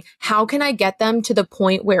say, how can I get them to the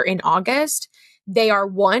point where in August, they are,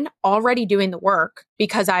 one, already doing the work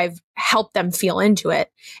because I've helped them feel into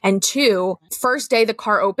it. And two, first day the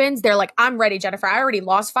car opens, they're like, I'm ready, Jennifer. I already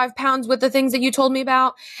lost 5 pounds with the things that you told me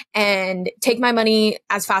about, and take my money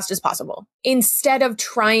as fast as possible, instead of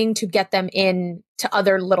trying to get them in to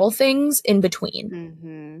other little things in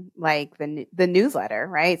between. Like the newsletter,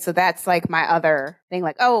 right? So that's like my other thing,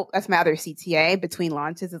 like, oh, that's my other CTA between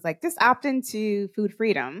launches, is like, just opt into Food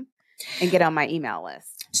Freedom and get on my email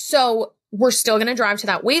list. So we're still going to drive to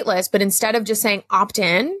that wait list, but instead of just saying opt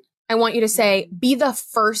in, I want you to say, be the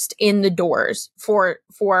first in the doors for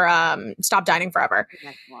Stop Dining Forever.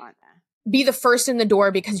 Be the first in the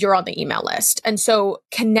door because you're on the email list. And so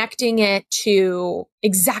connecting it to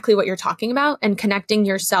exactly what you're talking about and connecting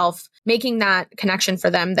yourself, making that connection for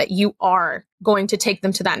them that you are going to take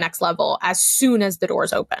them to that next level as soon as the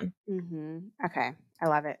doors open. Okay. I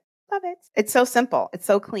love it. Love it. It's so simple. It's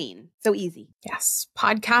so clean. So easy. Yes.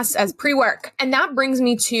 Podcasts as pre-work. And that brings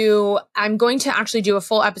me to, I'm going to actually do a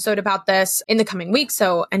full episode about this in the coming weeks.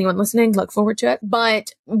 So anyone listening, look forward to it.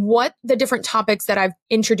 But what the different topics that I've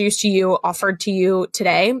introduced to you, offered to you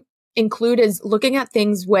today include is looking at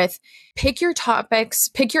things with pick your topics,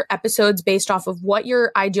 pick your episodes based off of what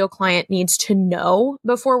your ideal client needs to know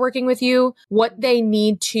before working with you, what they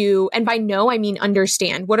need to, and by know, I mean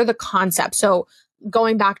understand. What are the concepts? So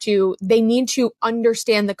going back to, they need to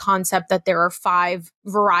understand the concept that there are 5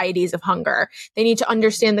 varieties of hunger. They need to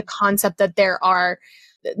understand the concept that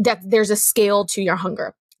there's a scale to your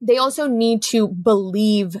hunger. They also need to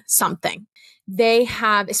believe something. They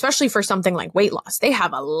have, especially for something like weight loss, they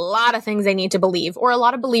have a lot of things they need to believe or a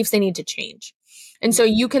lot of beliefs they need to change. And so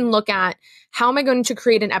you can look at, how am I going to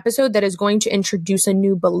create an episode that is going to introduce a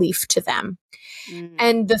new belief to them?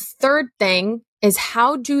 And the third thing is,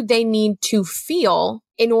 how do they need to feel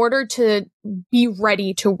in order to be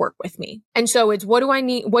ready to work with me? And so it's, what do I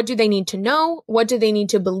need? What do they need to know? What do they need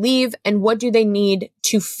to believe? And what do they need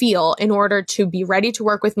to feel in order to be ready to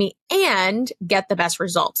work with me and get the best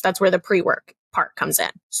results? That's where the pre-work part comes in.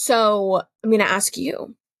 So I'm going to ask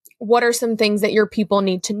you, what are some things that your people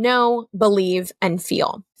need to know, believe, and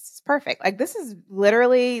feel? Perfect. Like, this is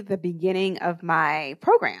literally the beginning of my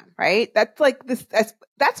program, right? That's like this,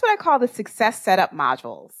 that's what I call the success setup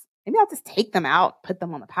modules. Maybe I'll just take them out, put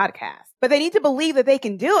them on the podcast, but they need to believe that they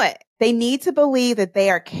can do it. They need to believe that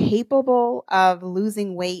they are capable of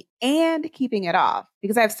losing weight and keeping it off.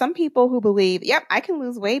 Because I have some people who believe, yep, I can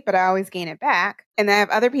lose weight, but I always gain it back. And I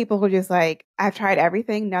have other people who are just like, I've tried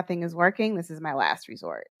everything. Nothing is working. This is my last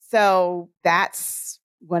resort. So that's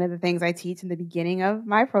one of the things I teach in the beginning of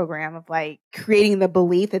my program, of like creating the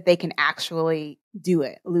belief that they can actually do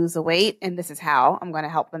it, lose the weight. And this is how I'm going to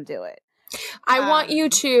help them do it. I want you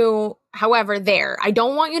to, however, I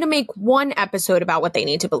don't want you to make one episode about what they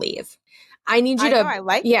need to believe. I need you to,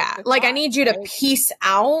 I need you to piece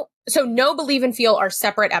out. So know, believe, and feel are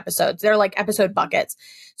separate episodes. They're like episode buckets.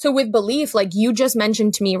 So with belief, like you just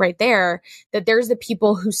mentioned to me right there, that there's the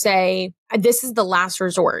people who say, this is the last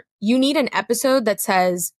resort. You need an episode that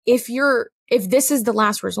says, if this is the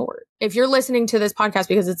last resort, if you're listening to this podcast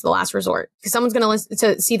because it's the last resort, because someone's going to listen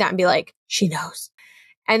to see that and be like, she knows.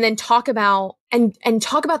 And then talk about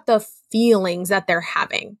the feelings that they're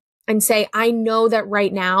having and say, I know that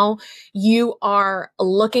right now you are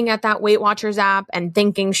looking at that Weight Watchers app and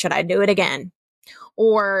thinking, should I do it again?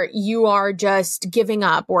 Or you are just giving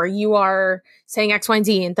up, or you are saying X, Y, and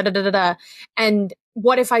Z and da, da, da, da, da. And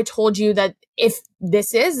what if I told you that if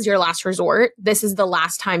this is your last resort, this is the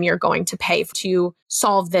last time you're going to pay to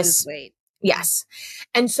solve this? Weight. Yes.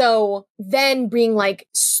 And so then being like,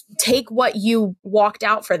 take what you walked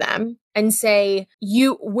out for them and say,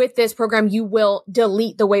 with this program, you will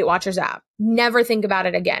delete the Weight Watchers app. Never think about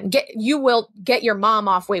it again. You will get your mom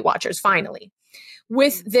off Weight Watchers finally.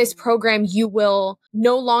 With this program, you will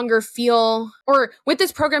no longer with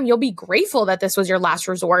this program, you'll be grateful that this was your last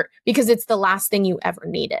resort because it's the last thing you ever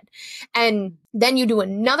needed. And then you do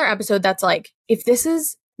another episode that's like, if this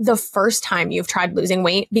is the first time you've tried losing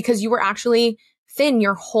weight because you were actually thin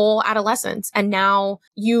your whole adolescence, and now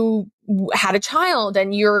you had a child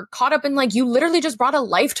and you're caught up in, like, you literally just brought a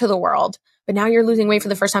life to the world, but now you're losing weight for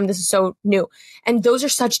the first time. This is so new. And those are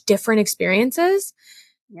such different experiences.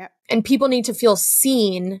 Yep. And people need to feel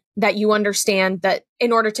seen, that you understand that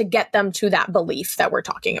in order to get them to that belief that we're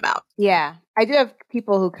talking about. Yeah. I do have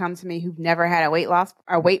people who come to me who've never had a weight loss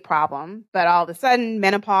or weight problem, but all of a sudden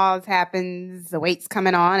menopause happens, the weight's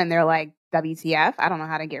coming on, and they're like, WTF, I don't know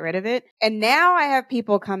how to get rid of it. And now I have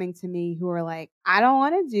people coming to me who are like, I don't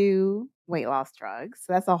want to do weight loss drugs.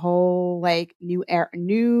 So that's a whole like new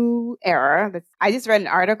era. I just read an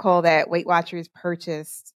article that Weight Watchers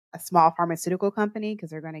purchased a small pharmaceutical company because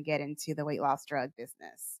they're going to get into the weight loss drug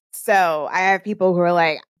business. So I have people who are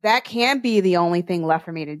like, that can't be the only thing left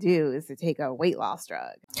for me to do is to take a weight loss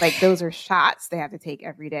drug. Like, those are shots they have to take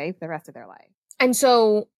every day for the rest of their life. And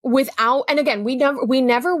so and again, we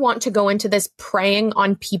never want to go into this preying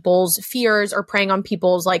on people's fears or preying on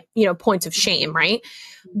people's points of shame, right?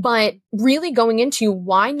 But really going into,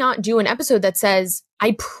 why not do an episode that says,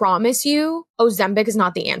 I promise you Ozempic is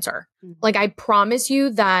not the answer. Mm-hmm. Like, I promise you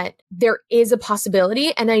that there is a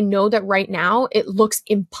possibility. And I know that right now it looks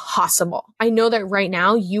impossible. I know that right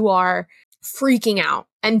now you are freaking out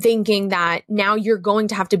and thinking that now you're going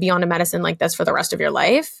to have to be on a medicine like this for the rest of your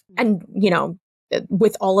life. And,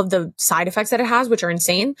 with all of the side effects that it has, which are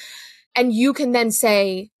insane. And you can then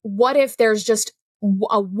say, what if there's just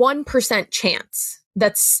a 1% chance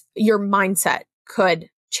that's your mindset could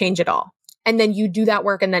change it all? And then you do that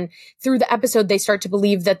work. And then through the episode, they start to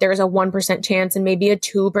believe that there's a 1% chance and maybe a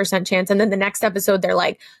 2% chance. And then the next episode, they're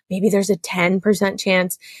like, maybe there's a 10%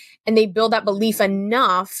 chance. And they build that belief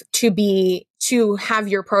enough to have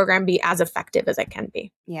your program be as effective as it can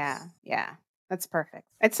be. Yeah. Yeah. That's perfect.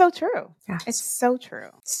 It's so true. Yes. It's so true.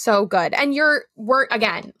 So good. And you're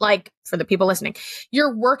again, like for the people listening,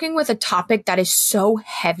 you're working with a topic that is so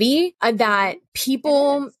heavy that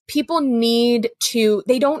people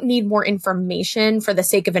they don't need more information for the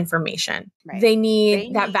sake of information. Right. They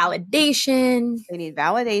need validation. They need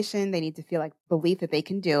validation. They need to feel like belief that they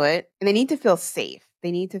can do it, and they need to feel safe. They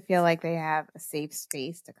need to feel like they have a safe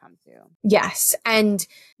space to come to. Yes. And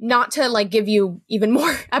not to like give you even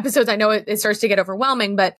more episodes. I know it starts to get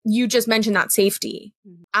overwhelming, but you just mentioned that safety.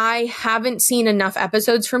 Mm-hmm. I haven't seen enough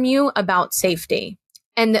episodes from you about safety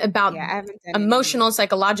and about emotional,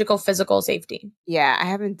 psychological, physical safety. Yeah. I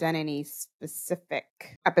haven't done any specific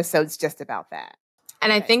episodes just about that.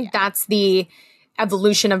 And I think that's the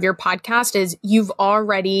evolution of your podcast is you've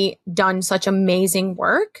already done such amazing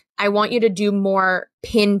work. I want you to do more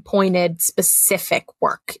pinpointed, specific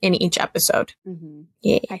work in each episode. Mm-hmm.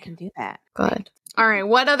 Yeah. I can do that. Good. All right.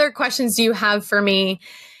 What other questions do you have for me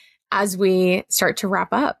as we start to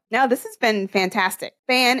wrap up? No, this has been fantastic.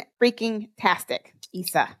 Fan-freaking-tastic,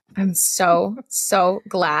 Isa. I'm so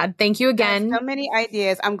glad. Thank you again. So many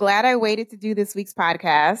ideas. I'm glad I waited to do this week's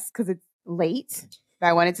podcast because it's late. But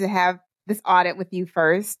I wanted to have this audit with you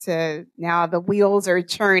first. Now the wheels are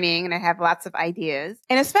churning and I have lots of ideas.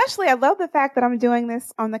 And especially I love the fact that I'm doing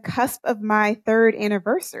this on the cusp of my 3rd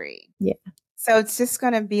anniversary. Yeah. So it's just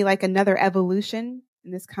going to be like another evolution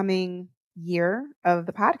in this coming year of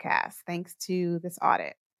the podcast, thanks to this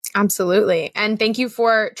audit. Absolutely. And thank you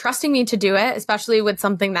for trusting me to do it, especially with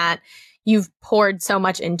something that you've poured so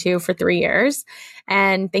much into for 3 years.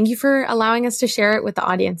 And thank you for allowing us to share it with the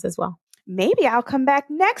audience as well. Maybe I'll come back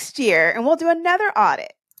next year and we'll do another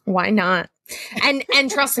audit. Why not? And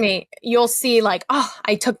trust me, you'll see like, oh,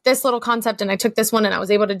 I took this little concept and I took this one and I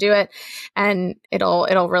was able to do it and it'll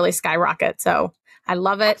really skyrocket. So I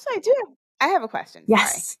love it. Actually, I have a question.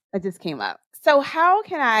 Yes. Sorry, that just came up. So how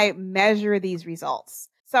can I measure these results?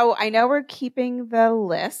 So I know we're keeping the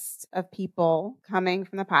list of people coming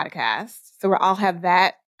from the podcast. So we'll all have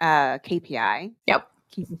that KPI. Yep.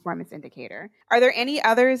 Key performance indicator. Are there any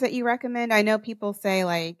others that you recommend? I know people say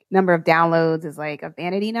like number of downloads is like a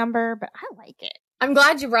vanity number, but I like it. I'm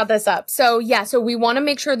glad you brought this up. So we want to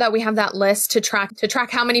make sure that we have that list to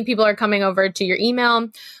track how many people are coming over to your email.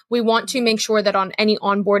 We want to make sure that on any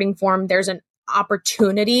onboarding form, there's an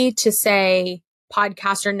opportunity to say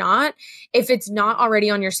podcast or not. If it's not already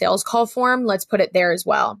on your sales call form, let's put it there as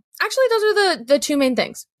well. Actually, those are the 2 main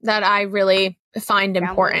things that I really find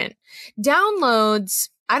important. Downloads,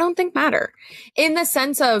 I don't think matter in the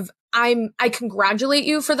sense of I congratulate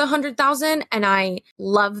you for the 100,000 and I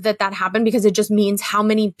love that happened because it just means how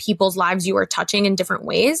many people's lives you are touching in different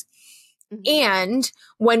ways. Mm-hmm. And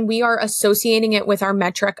when we are associating it with our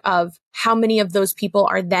metric of how many of those people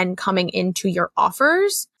are then coming into your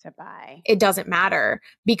offers to buy, it doesn't matter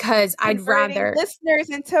because I'd rather listeners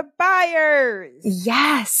into buyers.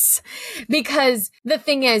 Yes. Because the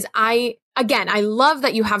thing is, I love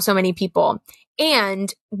that you have so many people.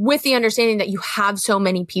 And with the understanding that you have so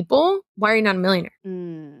many people, why are you not a millionaire?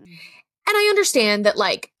 And I understand that,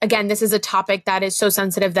 like, again, this is a topic that is so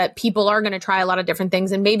sensitive that people are going to try a lot of different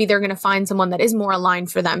things and maybe they're going to find someone that is more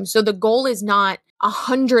aligned for them. So the goal is not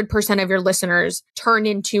 100% of your listeners turn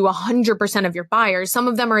into 100% of your buyers. Some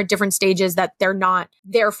of them are at different stages that they're not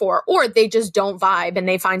there for, or they just don't vibe and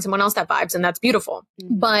they find someone else that vibes and that's beautiful.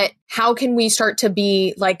 Mm-hmm. But how can we start to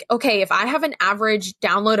be like, okay, if I have an average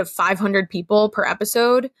download of 500 people per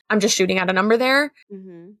episode, I'm just shooting out a number there.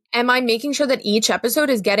 Mm-hmm. Am I making sure that each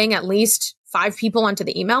episode is getting at least 5 people onto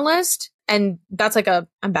the email list? And that's like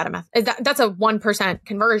I'm bad at math. That's a 1%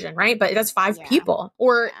 conversion, right? But that's 5 people.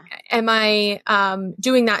 Or am I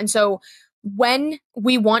doing that? And so when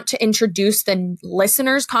we want to introduce the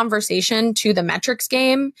listener's conversation to the metrics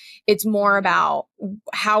game, it's more about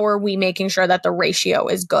how are we making sure that the ratio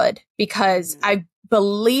is good? Because I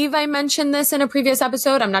believe I mentioned this in a previous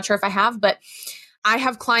episode. I'm not sure if I have, but I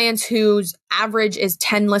have clients whose average is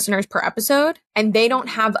 10 listeners per episode and they don't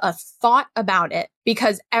have a thought about it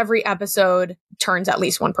because every episode turns at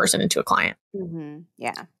least one person into a client. Mm-hmm.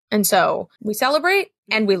 Yeah. And so we celebrate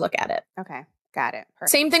and we look at it. Okay. Got it.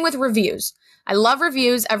 Perfect. Same thing with reviews. I love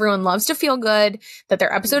reviews. Everyone loves to feel good that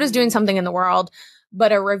their episode is doing something in the world,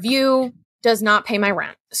 but a review does not pay my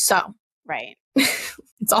rent. So right.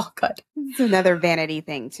 It's all good. It's another vanity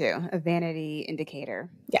thing too, a vanity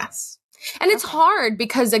indicator. Yes. And it's hard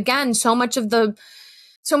because, again, so much of the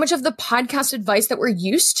so much of the podcast advice that we're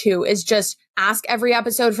used to is just ask every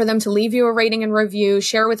episode for them to leave you a rating and review,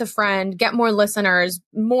 share with a friend, get more listeners,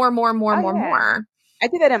 more. I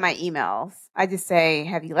do that in my emails. I just say,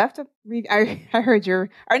 have you left a review? I heard you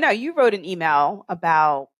wrote an email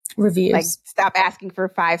about reviews. Like, stop asking for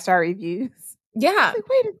 5-star reviews. Yeah. Like,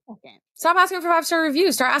 wait a second. Stop asking for 5-star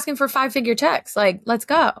reviews. Start asking for 5-figure checks. Like, let's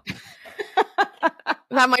go.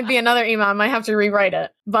 That might be another email. I might have to rewrite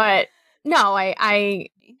it. But no, I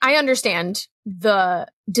understand the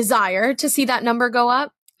desire to see that number go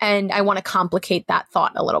up. And I want to complicate that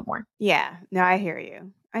thought a little more. Yeah. No, I hear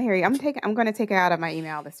you. I'm going to take it out of my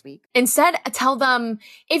email this week. Instead, tell them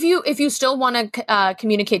if you still want to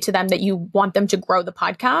communicate to them that you want them to grow the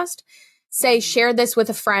podcast, say, share this with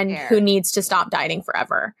a friend who needs to stop dieting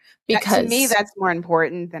forever. Because to me, that's more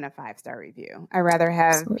important than a 5-star review. I'd rather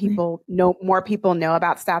have more people know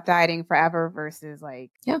about Stop Dieting Forever versus a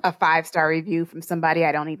 5-star review from somebody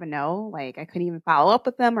I don't even know. Like, I couldn't even follow up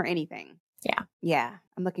with them or anything. Yeah. Yeah.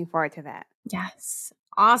 I'm looking forward to that. Yes.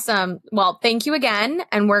 Awesome. Well, thank you again.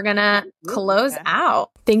 And we're going to close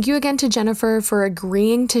out. Thank you again to Jennifer for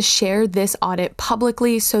agreeing to share this audit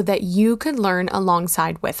publicly so that you could learn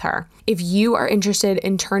alongside with her. If you are interested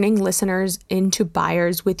in turning listeners into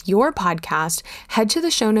buyers with your podcast, head to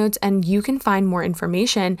the show notes and you can find more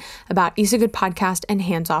information about Isa Good Podcast and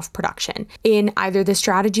Hands Off Production. In either the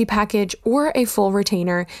strategy package or a full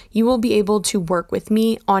retainer, you will be able to work with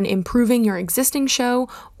me on improving your existing show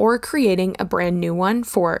or creating a brand new one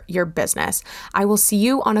for your business. I will see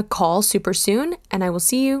you on a call super soon, and I will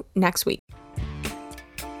see you next week.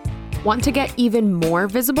 Want to get even more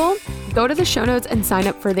visible? Go to the show notes and sign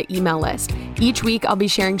up for the email list. Each week, I'll be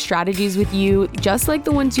sharing strategies with you, just like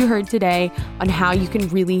the ones you heard today, on how you can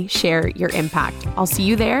really share your impact. I'll see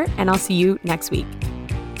you there, and I'll see you next week.